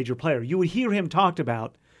a major player. You would hear him talked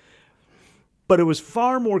about, but it was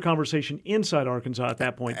far more conversation inside Arkansas at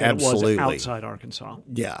that point than it was outside Arkansas.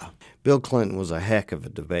 Yeah. Bill Clinton was a heck of a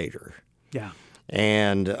debater. Yeah.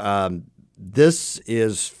 And this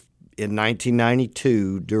is in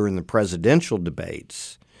 1992 during the presidential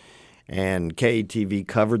debates, and KATV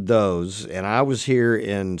covered those. And I was here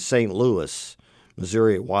in St. Louis,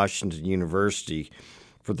 Missouri at Washington University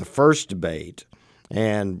for the first debate.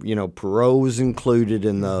 And, Perot was included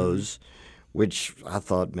in those, which I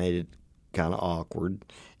thought made it kind of awkward.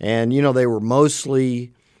 And, they were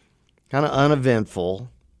mostly kind of uneventful.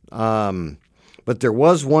 But there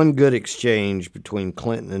was one good exchange between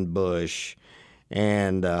Clinton and Bush.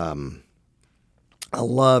 And I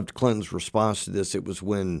loved Clinton's response to this. It was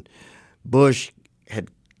when Bush had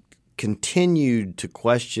continued to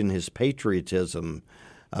question his patriotism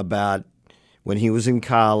about when he was in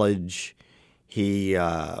college. He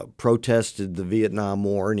protested the Vietnam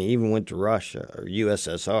War, and he even went to Russia or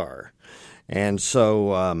USSR. And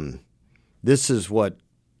so this is what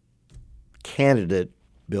candidate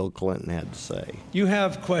Bill Clinton had to say. You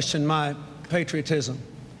have questioned my patriotism.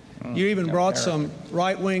 You even brought some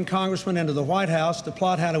right-wing congressmen into the White House to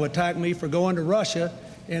plot how to attack me for going to Russia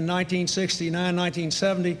in 1969,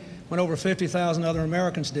 1970, when over 50,000 other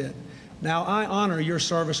Americans did. Now, I honor your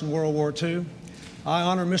service in World War II. I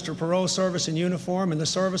honor Mr. Perot's service in uniform and the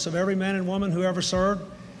service of every man and woman who ever served,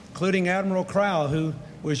 including Admiral Crowell, who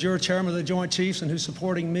was your chairman of the Joint Chiefs and who's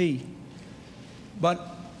supporting me. But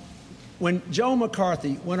when Joe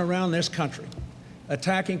McCarthy went around this country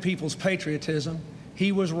attacking people's patriotism,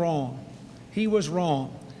 he was wrong. He was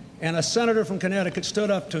wrong. And a senator from Connecticut stood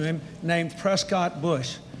up to him named Prescott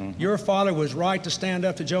Bush. Your father was right to stand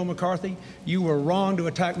up to Joe McCarthy. You were wrong to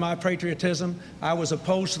attack my patriotism. I was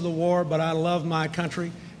opposed to the war, but I love my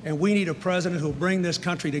country. And we need a president who will bring this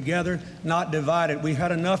country together, not divide it. We've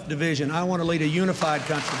had enough division. I want to lead a unified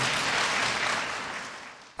country.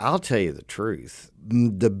 I'll tell you the truth.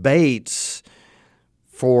 Debates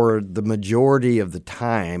for the majority of the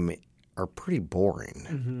time are pretty boring.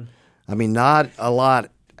 Mm-hmm. I mean, not a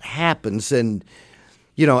lot happens. And,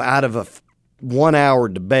 out of a 1 hour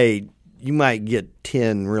debate, you might get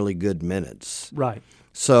 10 really good minutes. Right.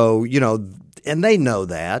 So, and they know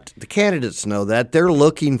that. The candidates know that. They're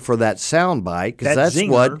looking for that soundbite because that's zinger.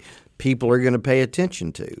 What people are going to pay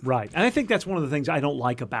attention to. Right. And I think that's one of the things I don't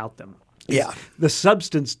like about them. Yeah. The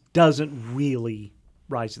substance doesn't really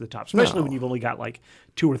rise to the top, especially when you've only got like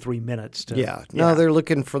 2 or 3 minutes to. Yeah. No, they're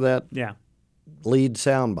looking for that lead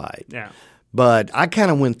soundbite. Yeah. But I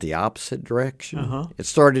kind of went the opposite direction. Uh-huh. It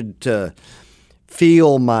started to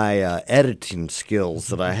feel my editing skills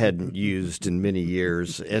that I hadn't used in many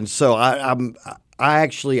years. And so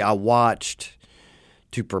I watched,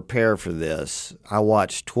 to prepare for this, I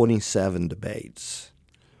watched 27 debates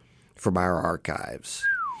from our archives.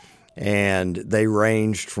 And they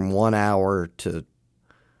ranged from 1 hour to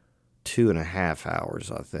 2.5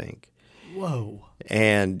 hours, I think. Whoa.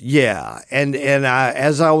 And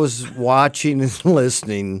as I was watching and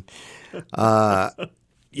listening,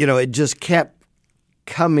 it just kept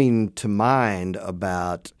coming to mind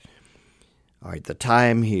about, all right, the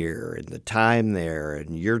time here and the time there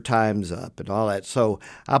and your time's up and all that. So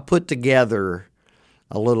I put together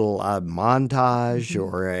a little montage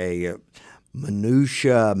or a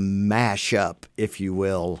minutia mashup, if you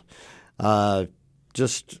will,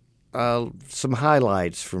 just some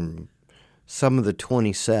highlights from some of the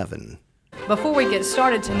 27. Before we get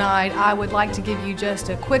started tonight, I would like to give you just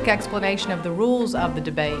a quick explanation of the rules of the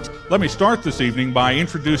debate. Let me start this evening by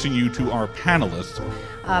introducing you to our panelists.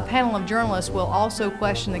 A panel of journalists will also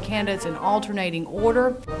question the candidates in alternating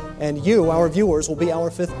order. And you, our viewers, will be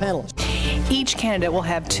our fifth panelist. Each candidate will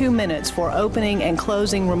have 2 minutes for opening and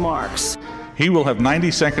closing remarks. He will have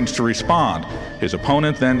 90 seconds to respond. His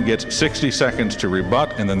opponent then gets 60 seconds to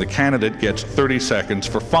rebut, and then the candidate gets 30 seconds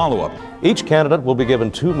for follow-up. Each candidate will be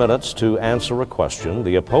given 2 minutes to answer a question.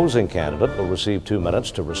 The opposing candidate will receive 2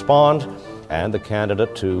 minutes to respond, and the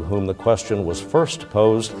candidate to whom the question was first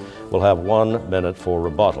posed will have 1 minute for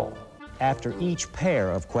rebuttal. After each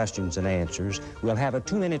pair of questions and answers, we'll have a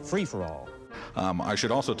 2-minute free-for-all. I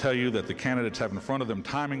should also tell you that the candidates have in front of them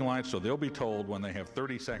timing lights, so they'll be told when they have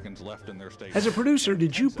 30 seconds left in their statement. As a producer,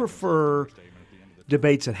 did you prefer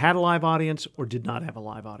debates that had a live audience or did not have a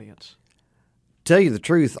live audience? Tell you the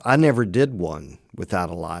truth, I never did one without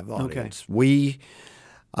a live audience. Okay. We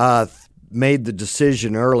made the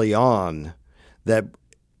decision early on that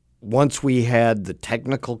once we had the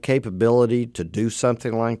technical capability to do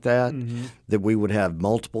something like that, that we would have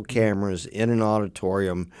multiple cameras in an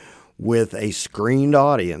auditorium with a screened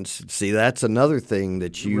audience. See, that's another thing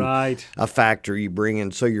that a factor you bring in.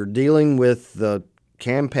 So you're dealing with the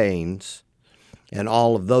campaigns and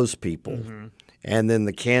all of those people, and then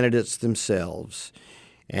the candidates themselves,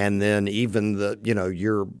 and then even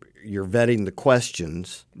you're vetting the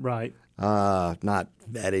questions. Right. Not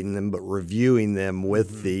vetting them, but reviewing them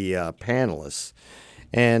with the panelists.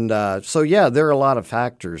 And there are a lot of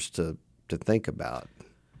factors to think about.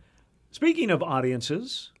 Speaking of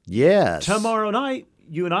audiences, yes, tomorrow night,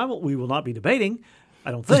 you and we will not be debating,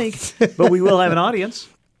 I don't think, but we will have an audience.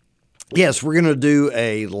 Yes, we're going to do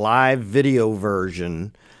a live video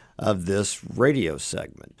version of this radio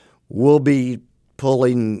segment. We'll be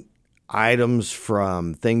pulling items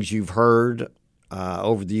from things you've heard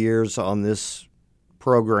over the years on this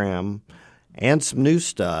program and some new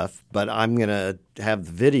stuff, but I'm going to have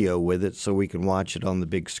the video with it so we can watch it on the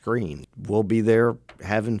big screen. We'll be there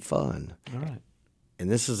having fun. All right.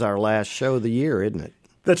 And this is our last show of the year, isn't it?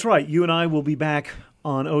 That's right. You and I will be back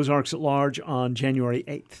on Ozarks at Large on January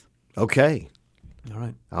 8th. Okay. All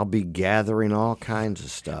right. I'll be gathering all kinds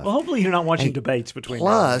of stuff. Well, hopefully you're not watching debates between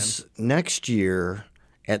Plus, now and then. next year,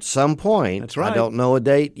 at some point, That's right. I don't know a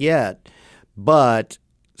date yet, but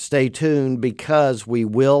stay tuned because we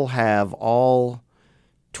will have all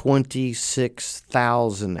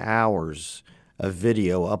 26,000 hours of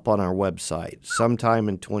video up on our website sometime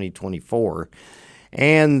in 2024.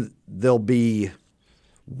 And there'll be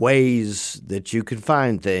ways that you can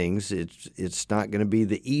find things. It's not going to be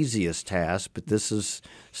the easiest task, but this is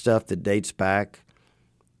stuff that dates back,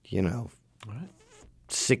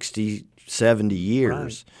 60, 70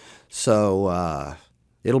 years. Right. So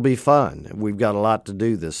it'll be fun. We've got a lot to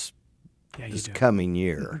do this coming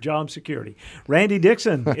year. Job security. Randy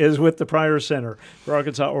Dixon is with the Pryor Center for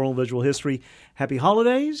Arkansas Oral and Visual History. Happy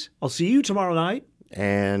holidays. I'll see you tomorrow night.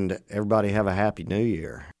 And everybody have a happy new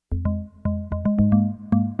year.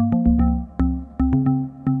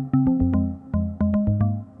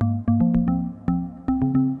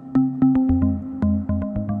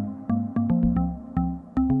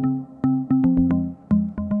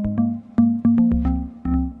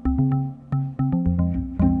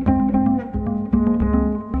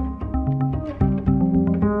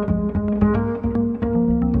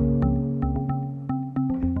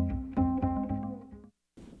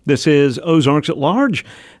 This is Ozarks at Large.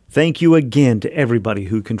 Thank you again to everybody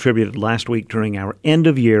who contributed last week during our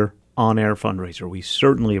end-of-year on-air fundraiser. We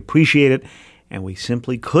certainly appreciate it, and we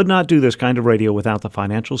simply could not do this kind of radio without the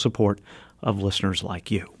financial support of listeners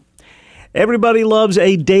like you. Everybody loves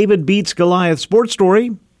a David beats Goliath sports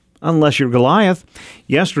story, unless you're Goliath.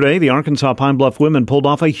 Yesterday, the Arkansas Pine Bluff women pulled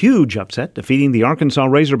off a huge upset, defeating the Arkansas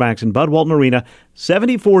Razorbacks in Bud Walton Arena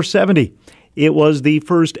 74-70. It was the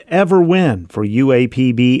first ever win for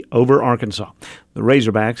UAPB over Arkansas. The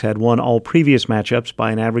Razorbacks had won all previous matchups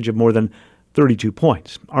by an average of more than 32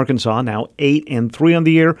 points. Arkansas, now 8-3 on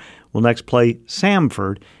the year, will next play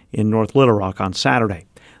Samford in North Little Rock on Saturday.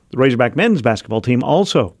 The Razorback men's basketball team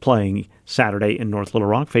also playing Saturday in North Little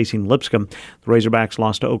Rock, facing Lipscomb. The Razorbacks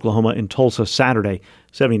lost to Oklahoma in Tulsa Saturday,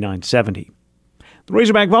 79-70. The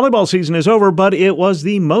Razorback volleyball season is over, but it was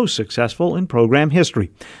the most successful in program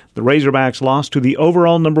history. The Razorbacks lost to the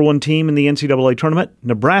overall number 1 team in the NCAA tournament,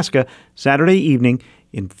 Nebraska, Saturday evening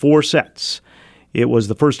in 4 sets. It was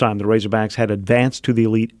the first time the Razorbacks had advanced to the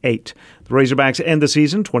Elite 8. The Razorbacks end the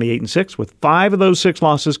season 28-6, with 5 of those 6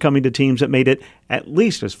 losses coming to teams that made it at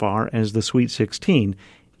least as far as the Sweet 16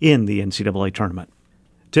 in the NCAA tournament.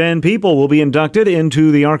 10 people will be inducted into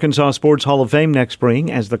the Arkansas Sports Hall of Fame next spring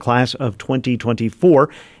as the class of 2024.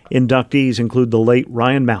 Inductees include the late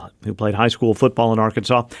Ryan Mallett, who played high school football in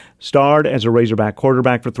Arkansas, starred as a Razorback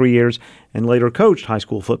quarterback for 3 years, and later coached high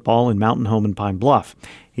school football in Mountain Home and Pine Bluff.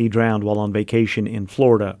 He drowned while on vacation in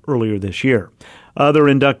Florida earlier this year. Other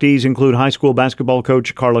inductees include high school basketball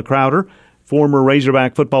coach Carla Crowder, former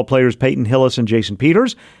Razorback football players Peyton Hillis and Jason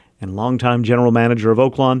Peters, and longtime general manager of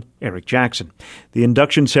Oaklawn, Eric Jackson. The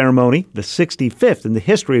induction ceremony, the 65th in the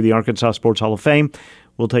history of the Arkansas Sports Hall of Fame,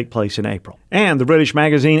 will take place in April. And the British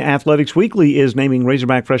magazine Athletics Weekly is naming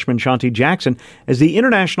Razorback freshman Shanti Jackson as the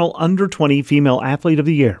International Under-20 Female Athlete of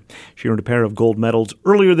the Year. She earned a pair of gold medals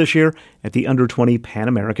earlier this year at the Under-20 Pan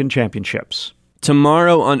American Championships.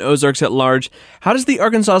 Tomorrow on Ozarks at Large, how does the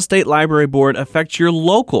Arkansas State Library Board affect your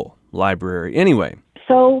local library anyway?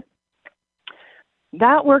 So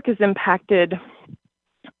that work is impacted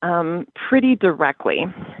pretty directly.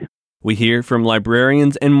 We hear from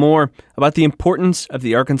librarians and more about the importance of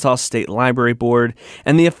the Arkansas State Library Board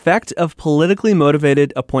and the effect of politically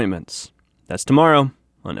motivated appointments. That's tomorrow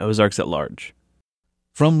on Ozarks at Large.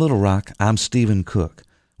 From Little Rock, I'm Stephen Cook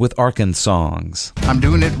with Arkansongs. I'm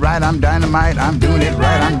doing it right, I'm dynamite. I'm doing it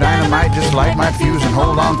right, I'm dynamite. Just light my fuse and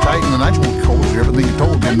hold on tight. And the nights won't cold. Everything you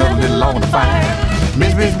told me, another little law to find.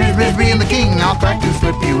 Biz, being the king. I'll try to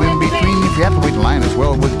slip you in between. If you have to wait in line as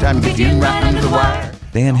well, with time to get you in right under the wire.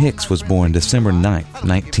 Dan Hicks was born December 9th,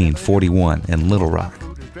 1941 in Little Rock.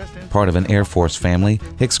 Part of an Air Force family,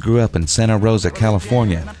 Hicks grew up in Santa Rosa,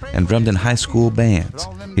 California, and drummed in high school bands.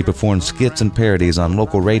 He performed skits and parodies on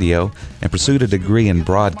local radio and pursued a degree in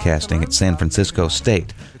broadcasting at San Francisco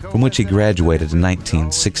State, from which he graduated in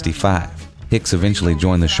 1965. Hicks eventually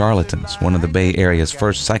joined the Charlatans, one of the Bay Area's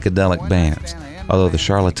first psychedelic bands. Although the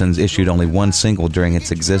Charlatans issued only one single during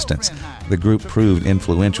its existence, the group proved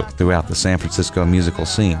influential throughout the San Francisco musical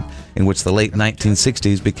scene, in which the late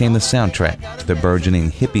 1960s became the soundtrack to the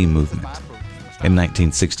burgeoning hippie movement. In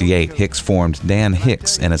 1968, Hicks formed Dan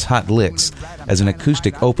Hicks and his Hot Licks as an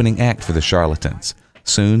acoustic opening act for the Charlatans.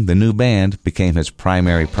 Soon, the new band became his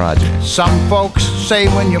primary project. Some folks say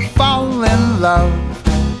when you fall in love,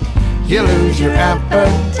 you lose your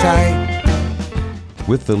appetite.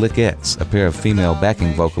 With the Lickettes, a pair of female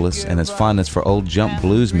backing vocalists, and his fondness for old jump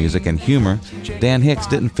blues music and humor, Dan Hicks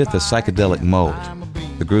didn't fit the psychedelic mold.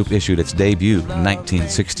 The group issued its debut in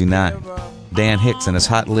 1969. Dan Hicks and his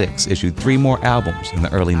Hot Licks issued 3 more albums in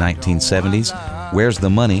the early 1970s, Where's the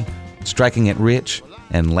Money, Striking It Rich,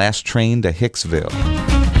 and Last Train to Hicksville.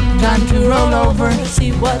 Time to roll over,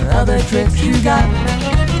 see what other tricks you got.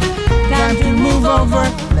 Time to move over,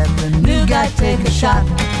 let the new guy take a shot.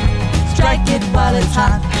 Strike it while it's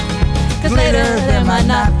hot, 'cause later there might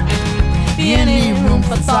not be any room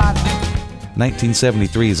for thought.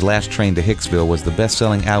 1973's Last Train to Hicksville was the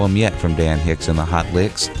best-selling album yet from Dan Hicks and the Hot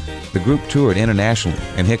Licks. The group toured internationally,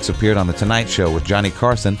 and Hicks appeared on The Tonight Show with Johnny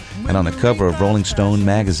Carson and on the cover of Rolling Stone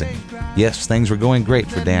magazine. Yes, things were going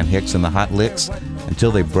great for Dan Hicks and the Hot Licks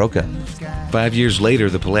until they broke up. 5 years later,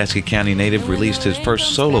 the Pulaski County native released his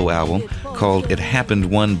first solo album called It Happened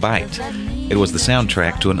One Bite. It was the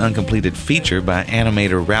soundtrack to an uncompleted feature by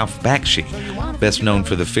animator Ralph Bakshi, best known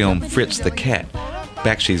for the film Fritz the Cat.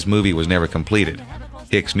 Bakshi's movie was never completed.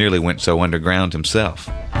 Hicks nearly went so underground himself.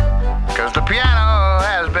 'Cause the piano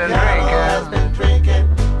has been drinking.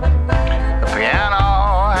 The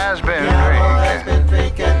piano has been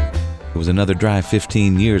drinking. It was another dry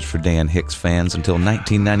 15 years for Dan Hicks fans until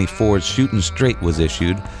 1994's Shootin' Straight was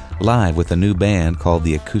issued, live with a new band called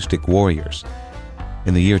the Acoustic Warriors.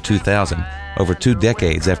 In the year 2000, over 2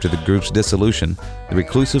 decades after the group's dissolution, the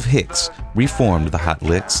reclusive Hicks reformed the Hot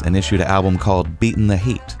Licks and issued an album called Beatin' the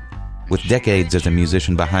Heat. With decades as a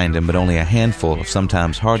musician behind him but only a handful of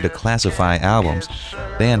sometimes hard-to-classify albums,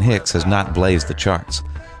 Dan Hicks has not blazed the charts.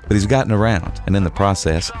 But he's gotten around, and in the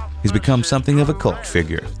process, he's become something of a cult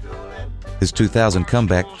figure. His 2000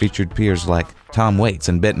 comeback featured peers like Tom Waits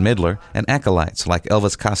and Bette Midler, and acolytes like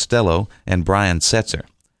Elvis Costello and Brian Setzer.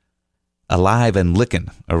 Alive and Lickin'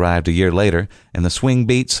 arrived a year later, and the swing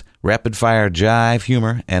beats, rapid-fire jive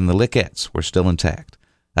humor, and the Lickettes were still intact.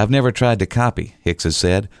 I've never tried to copy, Hicks has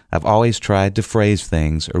said. I've always tried to phrase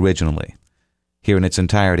things originally. Here in its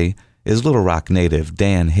entirety is Little Rock native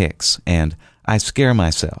Dan Hicks and I Scare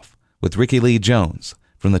Myself with Ricky Lee Jones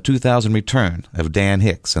from the 2000 return of Dan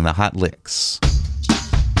Hicks and the Hot Licks.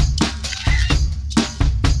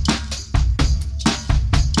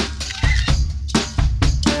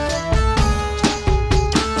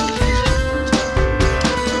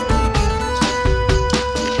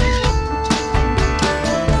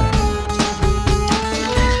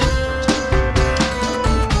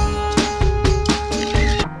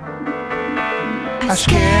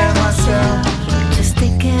 scare myself just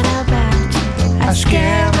thinking about you. I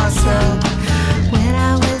scare myself when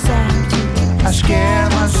I was out you. I scare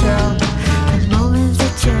myself the moments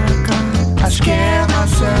that you're gone. I scare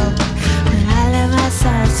myself when I let my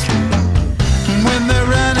thoughts run. And when they're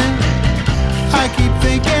running, I keep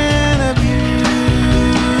thinking of you.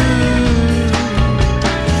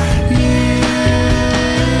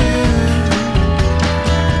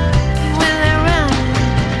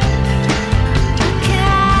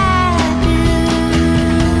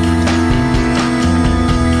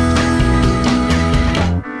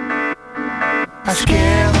 I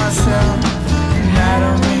scare myself, and I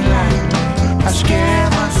don't mean like I scare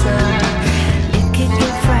myself, it can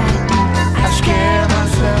get frightening. I scare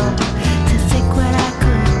myself to think what I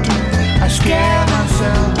could do. I scare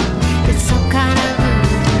myself, it's some kind of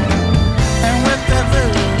voodoo. And with the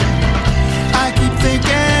voodoo, I keep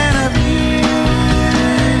thinking of you.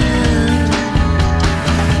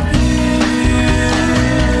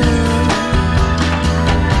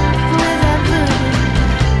 With the voodoo,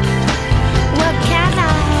 what can I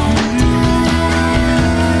do?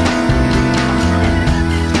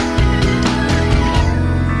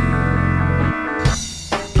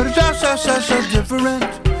 But it's all so different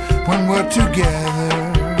when we're together.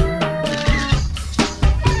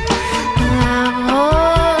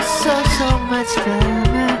 I'm so much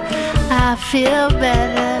better. I feel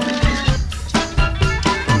better.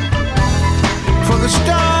 For the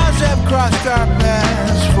stars have crossed our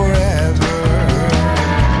paths forever.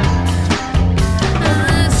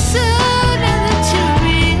 The sooner that you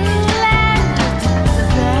realize the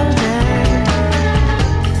better.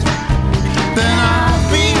 Then I'll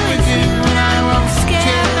be with you and I won't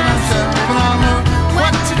scare myself. And I'll know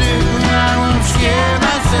what to do and I won't scare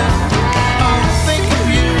myself. I'll think of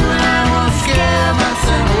you and I won't scare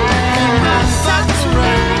myself. And my thoughts are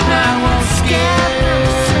right and I won't scare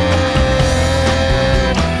myself.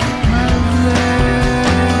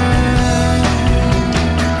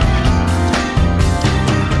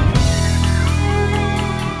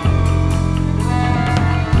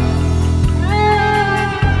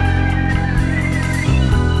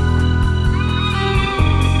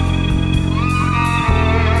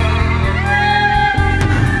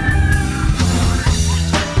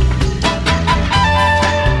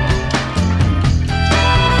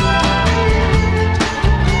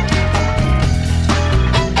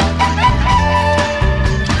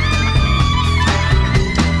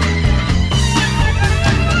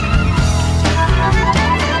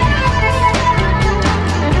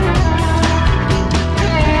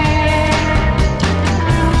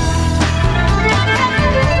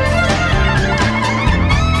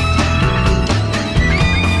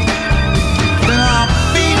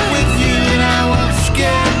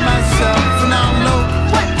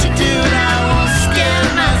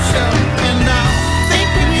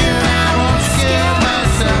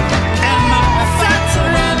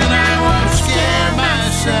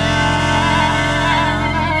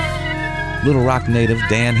 Little Rock native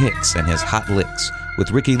Dan Hicks and his Hot Licks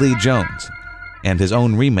with Ricky Lee Jones, and his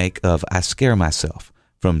own remake of I Scare Myself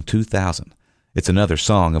from 2000. It's another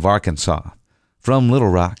song of Arkansas. From Little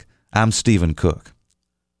Rock, I'm Stephen Cook.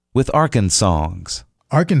 With Arkansongs.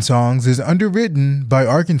 Arkansongs is underwritten by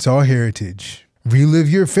Arkansas Heritage. Relive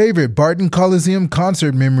your favorite Barton Coliseum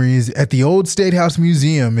concert memories at the Old State House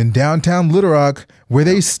Museum in downtown Little Rock, where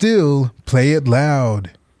they still play it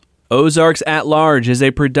loud. Ozarks at Large is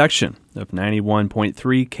a production of 91.3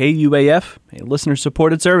 KUAF, a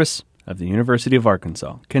listener-supported service of the University of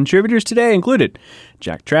Arkansas. Contributors today included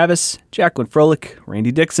Jack Travis, Jacqueline Froelich,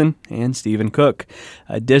 Randy Dixon, and Stephen Cook.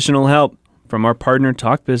 Additional help from our partner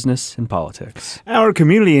Talk Business and Politics. Our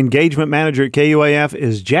community engagement manager at KUAF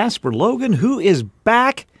is Jasper Logan, who is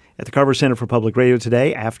back at the Carver Center for Public Radio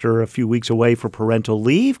today after a few weeks away for parental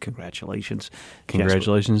leave. Congratulations.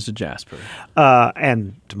 Congratulations to Jasper.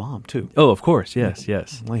 And to Mom, too. Oh, of course. Yes,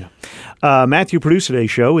 yes. Yeah. Matthew produced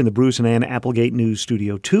today's show in the Bruce and Ann Applegate News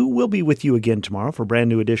Studio 2. We'll be with you again tomorrow for a brand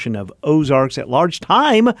new edition of Ozarks at Large.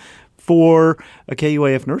 Time for a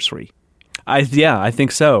KUAF nursery. I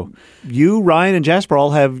think so. You, Ryan, and Jasper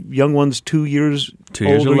all have young ones 2 years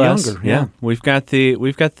old or less. younger. Yeah. We've got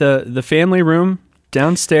the family room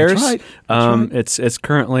downstairs. That's right. It's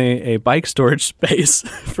currently a bike storage space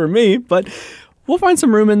for me, but we'll find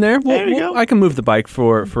some room in there. I can move the bike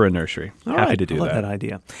for a nursery. Happy to do I love that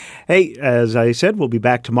idea. Hey, as I said, we'll be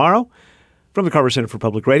back tomorrow from the Carver Center for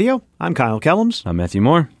Public Radio. I'm Kyle Kellums. I'm Matthew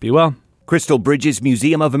Moore. Be well. Crystal Bridges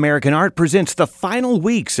Museum of American Art presents the final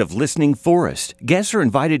weeks of Listening Forest. Guests are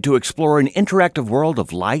invited to explore an interactive world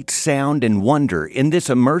of light, sound, and wonder in this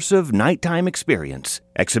immersive nighttime experience.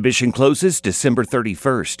 Exhibition closes December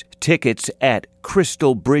 31st. Tickets at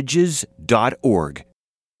crystalbridges.org.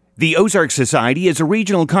 The Ozark Society is a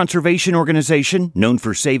regional conservation organization known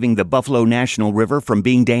for saving the Buffalo National River from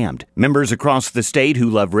being dammed. Members across the state who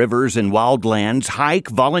love rivers and wildlands hike,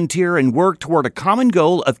 volunteer, and work toward a common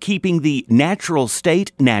goal of keeping the natural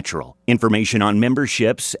state natural. Information on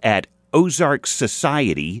memberships at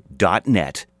ozarksociety.net.